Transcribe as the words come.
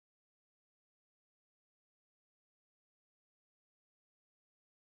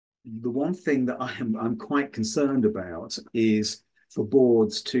The one thing that I'm quite concerned about is for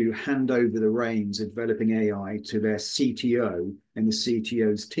boards to hand over the reins of developing AI to their CTO and the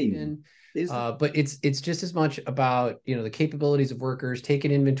CTO's team. And Is but it's just as much about the capabilities of workers,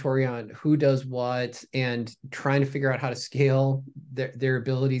 taking inventory on who does what, and trying to figure out how to scale their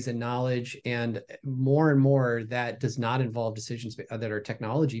abilities and knowledge. And more that does not involve decisions that are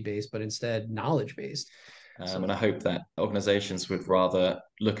technology based, but instead knowledge based. So And I hope that organizations would rather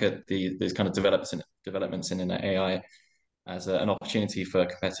look at these kind of developments in AI as an opportunity for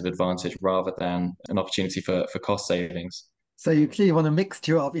competitive advantage rather than an opportunity for cost savings. So you clearly want a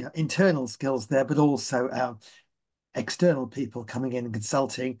mixture of internal skills there, but also external people coming in and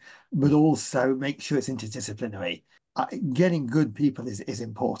consulting, but also make sure it's interdisciplinary. Getting good people is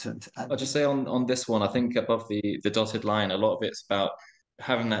important. I'll just say on this one, I think above the dotted line, a lot of it's about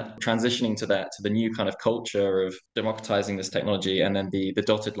having that transitioning to the new kind of culture of democratizing this technology, and then the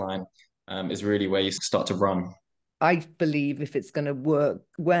dotted line is really where you start to run. I believe if it's going to work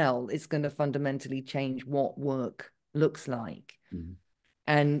well, it's going to fundamentally change what work looks like. Mm-hmm.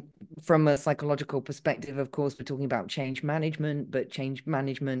 And from a psychological perspective, of course, we're talking about change management, but change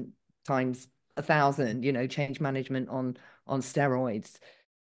management times 1,000, change management on steroids.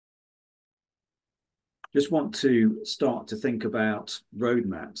 just want to start to think about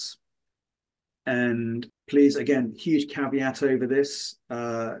roadmaps. And please, again, huge caveat over this.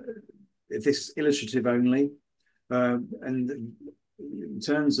 This illustrative only. And in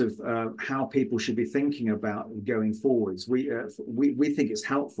terms of how people should be thinking about going forwards, we think it's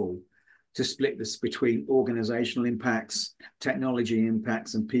helpful to split this between organizational impacts, technology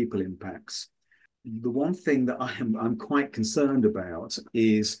impacts, and people impacts. The one thing that I'm quite concerned about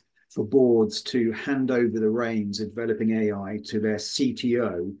is for boards to hand over the reins of developing AI to their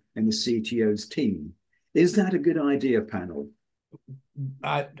CTO and the CTO's team. Is that a good idea, panel?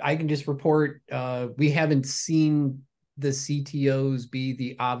 I can just report we haven't seen the CTOs be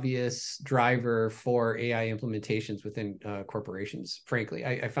the obvious driver for AI implementations within corporations. Frankly,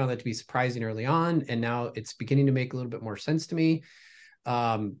 I found that to be surprising early on, and now it's beginning to make a little bit more sense to me.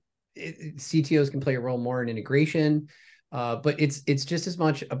 CTOs can play a role more in integration, but it's just as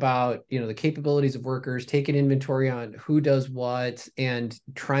much about the capabilities of workers, taking inventory on who does what, and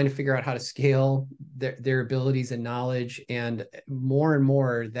trying to figure out how to scale their abilities and knowledge. And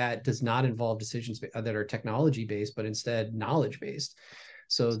more that does not involve decisions that are technology based, but instead knowledge based.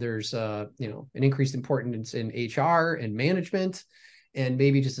 So there's an increased importance in HR and management, and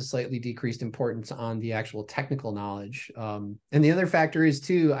maybe just a slightly decreased importance on the actual technical knowledge. And the other factor is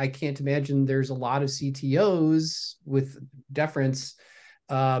too, I can't imagine there's a lot of CTOs with deference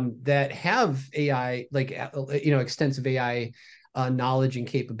that have AI, like, extensive AI knowledge and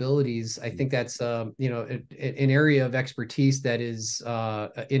capabilities. I think that's, an area of expertise that is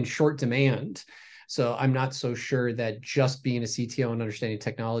in short demand. So I'm not so sure that just being a CTO and understanding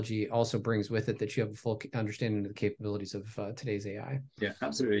technology also brings with it that you have a full understanding of the capabilities of today's AI. Yeah,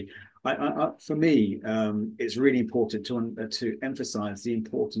 absolutely. For me, it's really important to emphasize the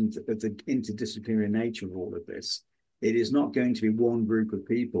importance of the interdisciplinary nature of all of this. It is not going to be one group of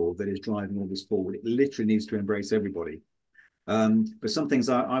people that is driving all this forward. It literally needs to embrace everybody. But some things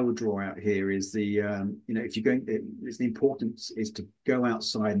I would draw out here is if you're going, it's the importance is to go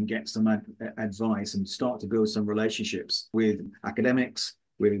outside and get some advice and start to build some relationships with academics,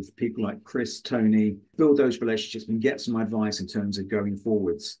 with people like Chris, Tony, build those relationships and get some advice in terms of going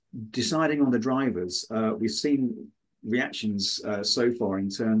forwards. Deciding on the drivers, we've seen reactions so far in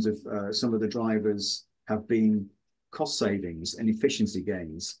terms of some of the drivers have been cost savings and efficiency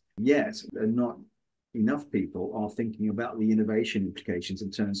gains, yet they're not enough people are thinking about the innovation implications in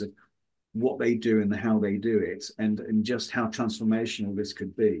terms of what they do and how they do it, and just how transformational this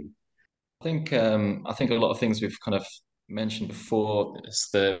could be. I think a lot of things we've kind of mentioned before is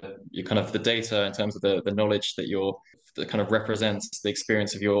the data in terms of the knowledge that kind of represents the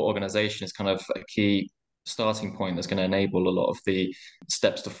experience of your organization is kind of a key starting point that's going to enable a lot of the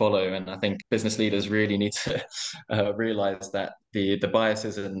steps to follow. And I think business leaders really need to realize that the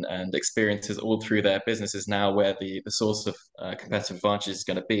biases and experiences all through their business is now where the source of competitive advantage is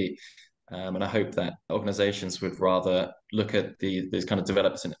going to be. And I hope that organizations would rather look at these kind of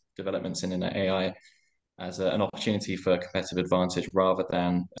developments in AI as an opportunity for competitive advantage rather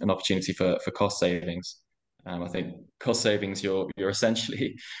than an opportunity for cost savings. I think cost savings, you're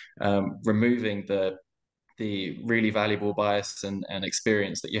essentially removing the really valuable bias and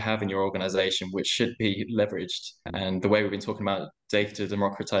experience that you have in your organization, which should be leveraged. And the way we've been talking about data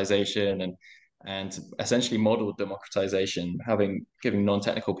democratization and and essentially modeled democratization, giving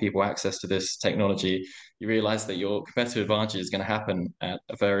non-technical people access to this technology, you realize that your competitive advantage is going to happen at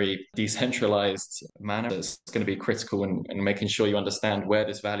a very decentralized manner. It's going to be critical in making sure you understand where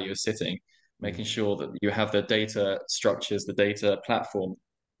this value is sitting, making sure that you have the data structures, the data platform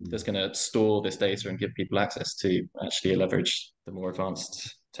that's going to store this data and give people access to actually leverage the more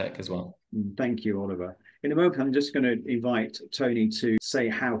advanced tech as well. Thank you, Oliver. In a moment, I'm just going to invite Tony to say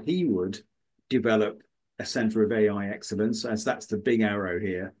how he would develop a center of AI excellence, as that's the big arrow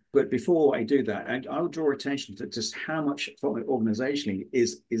here. But before I do that, I would draw attention to just how much organizationally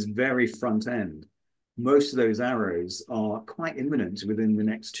is very front end. Most of those arrows are quite imminent within the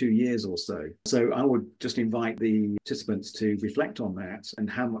next 2 years or so. So I would just invite the participants to reflect on that and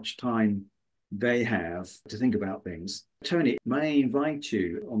how much time they have to think about things. Tony, may I invite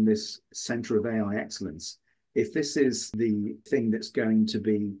you on this Center of AI Excellence? If this is the thing that's going to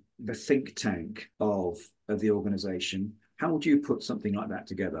be the think tank of the organization, how would you put something like that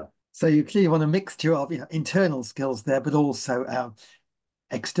together? So you clearly want a mixture of internal skills there, but also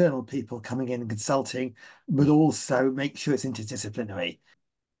external people coming in and consulting, but also make sure it's interdisciplinary.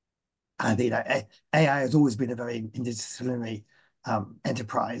 And AI has always been a very interdisciplinary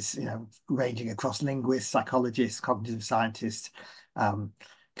enterprise, ranging across linguists, psychologists, cognitive scientists,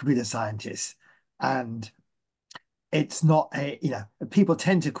 computer scientists. And it's not people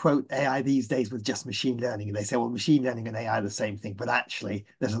tend to quote AI these days with just machine learning. And they say, well, machine learning and AI are the same thing, but actually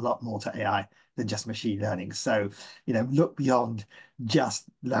there's a lot more to AI than just machine learning. So, look beyond just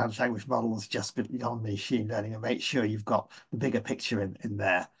large language models, just beyond machine learning, and make sure you've got the bigger picture in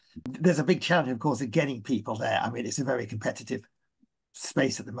there. There's a big challenge, of course, of getting people there. I mean, it's a very competitive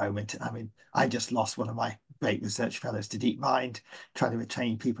space at the moment. I mean, I just lost one of my great research fellows to DeepMind. Trying to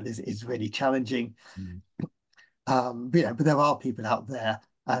retain people is really challenging. But there are people out there,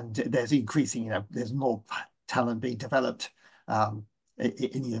 and there's increasing, there's more talent being developed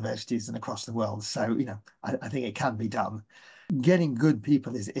in universities and across the world. So, I think it can be done. Getting good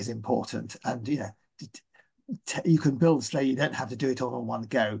people is important, and you can build slowly. You don't have to do it all in one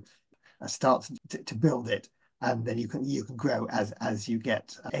go. Start to build it, and then you can grow as you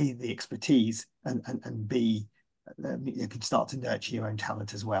get A, the expertise, and B, you can start to nurture your own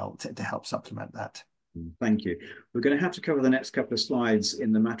talent as well to help supplement that. Thank you. We're going to have to cover the next couple of slides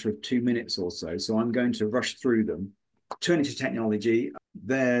in the matter of 2 minutes or so, so I'm going to rush through them. Turning to technology,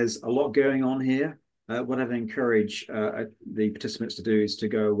 there's a lot going on here. What I'd encourage the participants to do is to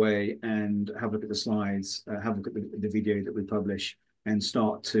go away and have a look at the slides, have a look at the video that we publish, and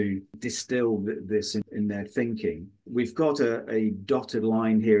start to distill this in their thinking. We've got a dotted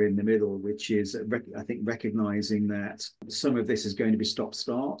line here in the middle, which is, I think, recognizing that some of this is going to be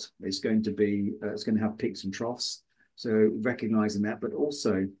stop-start. It's going to have peaks and troughs. So recognizing that, but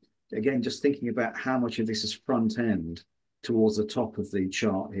also, again, just thinking about how much of this is front end towards the top of the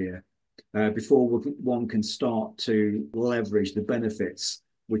chart here, before one can start to leverage the benefits,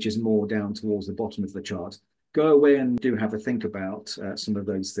 which is more down towards the bottom of the chart. Go away and do have a think about some of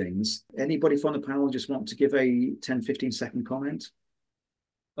those things. Anybody from the panel just want to give a 10-15-second comment?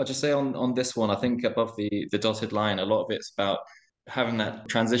 I'll just say on this one, I think above the dotted line, a lot of it's about having that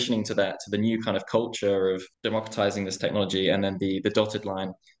transitioning to the new kind of culture of democratizing this technology, and then the dotted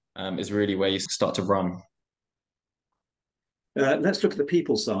line is really where you start to run. Let's look at the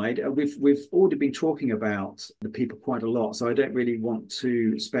people side. We've already been talking about the people quite a lot, so I don't really want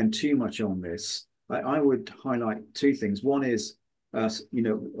to spend too much on this. I would highlight two things. One is,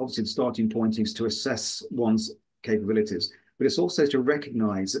 obviously the starting point is to assess one's capabilities, but it's also to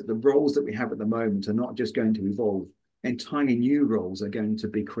recognize that the roles that we have at the moment are not just going to evolve. Entirely new roles are going to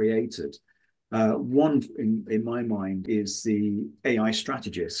be created. One, in my mind, is the AI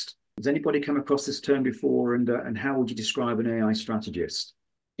strategist. Has anybody come across this term before, and how would you describe an AI strategist?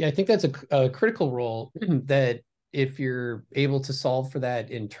 Yeah, I think that's a critical role that, if you're able to solve for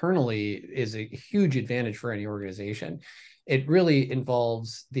that internally, is a huge advantage for any organization. It really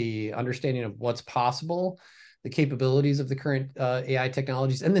involves the understanding of what's possible, the capabilities of the current AI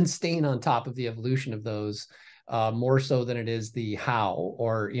technologies, and then staying on top of the evolution of those, more so than it is the how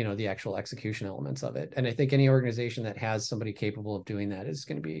or the actual execution elements of it. And I think any organization that has somebody capable of doing that is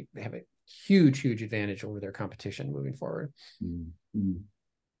going to have a huge advantage over their competition moving forward. Mm-hmm.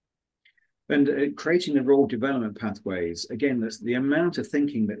 And creating the role development pathways, again, that's the amount of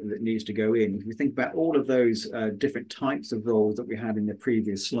thinking that needs to go in. If we think about all of those different types of roles that we had in the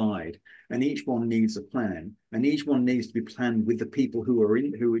previous slide, and each one needs a plan, and each one needs to be planned with the people who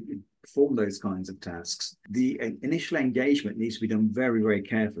perform those kinds of tasks. The initial engagement needs to be done very, very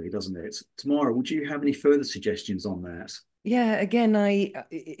carefully, doesn't it? Tamara, would you have any further suggestions on that? Yeah, again,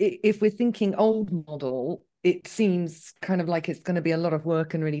 if we're thinking old model, it seems kind of like it's going to be a lot of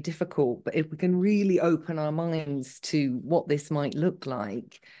work and really difficult. But if we can really open our minds to what this might look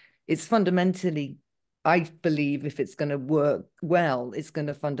like, it's fundamentally, I believe, if it's going to work well, it's going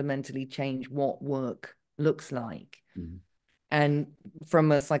to fundamentally change what work looks like. Mm. And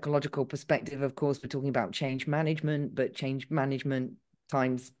from a psychological perspective, of course, we're talking about change management, but change management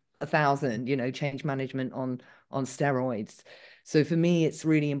times 1,000, change management on steroids. So for me, it's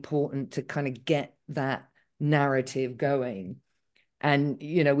really important to kind of get that narrative going. And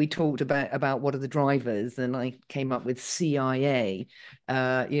we talked about what are the drivers, and I came up with CIA,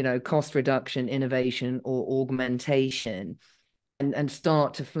 cost reduction, innovation, or augmentation. And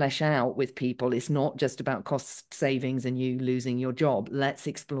start to flesh out with people. It's not just about cost savings and you losing your job. Let's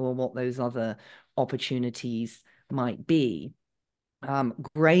explore what those other opportunities might be.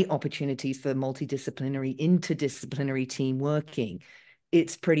 Great opportunities for multidisciplinary, interdisciplinary team working.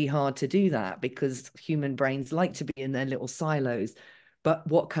 It's pretty hard to do that because human brains like to be in their little silos. But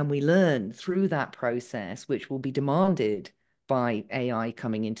what can we learn through that process, which will be demanded by AI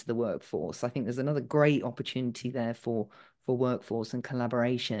coming into the workforce? I think there's another great opportunity there for workforce and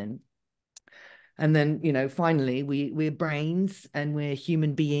collaboration. And then, finally, we're brains and we're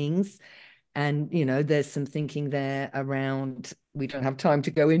human beings. And, there's some thinking there around, we don't have time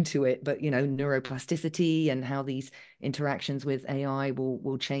to go into it, but, neuroplasticity and how these interactions with AI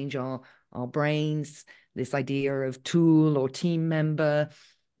will change our brains, this idea of tool or team member,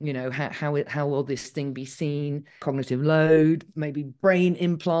 how will this thing be seen, cognitive load, maybe brain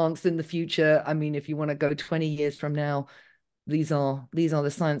implants in the future. I mean, if you want to go 20 years from now, these are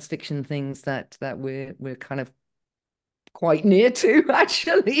the science fiction things that we're kind of quite near to,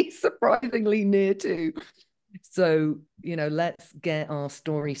 actually, surprisingly near to. So, let's get our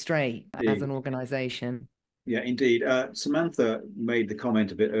story straight as an organization. Yeah, indeed. Samantha made the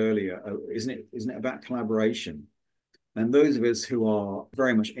comment a bit earlier. Isn't it about collaboration? And those of us who are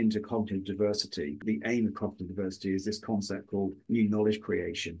very much into cognitive diversity, the aim of cognitive diversity is this concept called new knowledge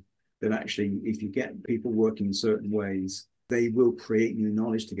creation. That actually, if you get people working in certain ways, they will create new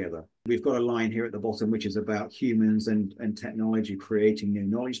knowledge together. We've got a line here at the bottom, which is about humans and technology creating new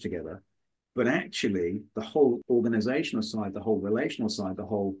knowledge together. But actually, the whole organizational side, the whole relational side, the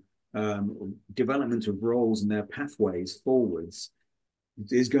whole development of roles and their pathways forwards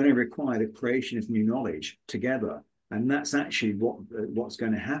is going to require the creation of new knowledge together. And that's actually what's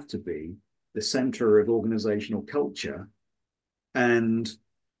going to have to be the center of organizational culture. And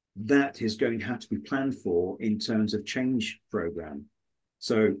that is going to have to be planned for in terms of change program.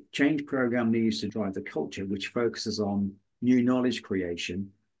 So change program needs to drive the culture, which focuses on new knowledge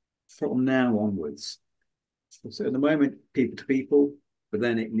creation from now onwards. So at the moment, people to people, but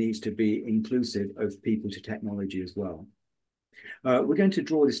then it needs to be inclusive of people to technology as well. We're going to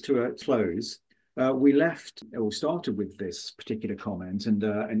draw this to a close. We started with this particular comment,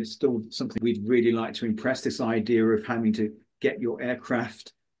 and it's still something we'd really like to impress, this idea of having to get your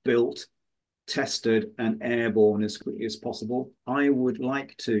aircraft built, tested, and airborne as quickly as possible. I would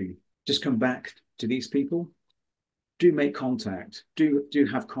like to just come back to these people. Do make contact, do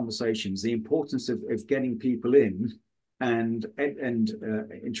have conversations. The importance of getting people in and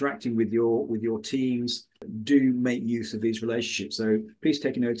interacting with your teams. Do make use of these relationships. So please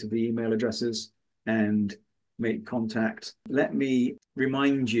take a note of the email addresses and make contact. Let me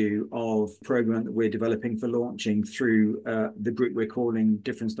remind you of a program that we're developing for launching through the group we're calling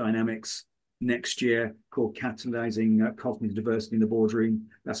Difference Dynamics next year, called Catalyzing Cognitive Diversity in the Boardroom.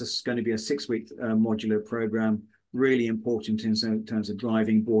 That's going to be a 6-week modular program, really important in terms of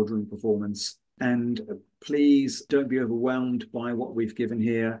driving boardroom performance. And please don't be overwhelmed by what we've given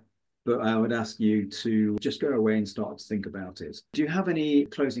here, but I would ask you to just go away and start to think about it. Do you have any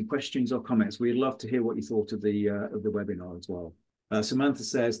closing questions or comments? We'd love to hear what you thought of the webinar as well. Samantha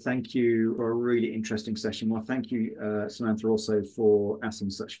says, thank you for a really interesting session. Well, thank you, Samantha, also for asking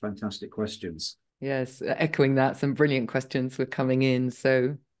such fantastic questions. Yes, echoing that, some brilliant questions were coming in.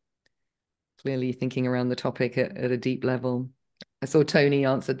 So clearly thinking around the topic at a deep level. I saw Tony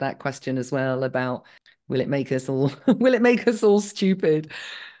answered that question as well about, will it make us all stupid?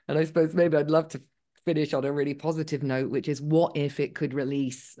 And I suppose maybe I'd love to finish on a really positive note, which is, what if it could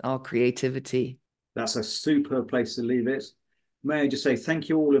release our creativity? That's a super place to leave it. May I just say thank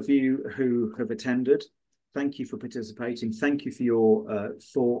you all of you who have attended. Thank you for participating. Thank you for your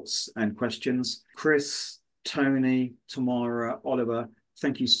thoughts and questions. Chris, Tony, Tamara, Oliver,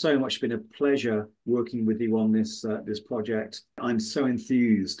 thank you so much. It's been a pleasure working with you on this project. I'm so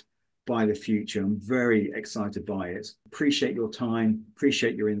enthused by the future. I'm very excited by it. Appreciate your time,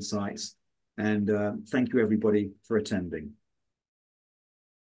 appreciate your insights, And thank you, everybody, for attending.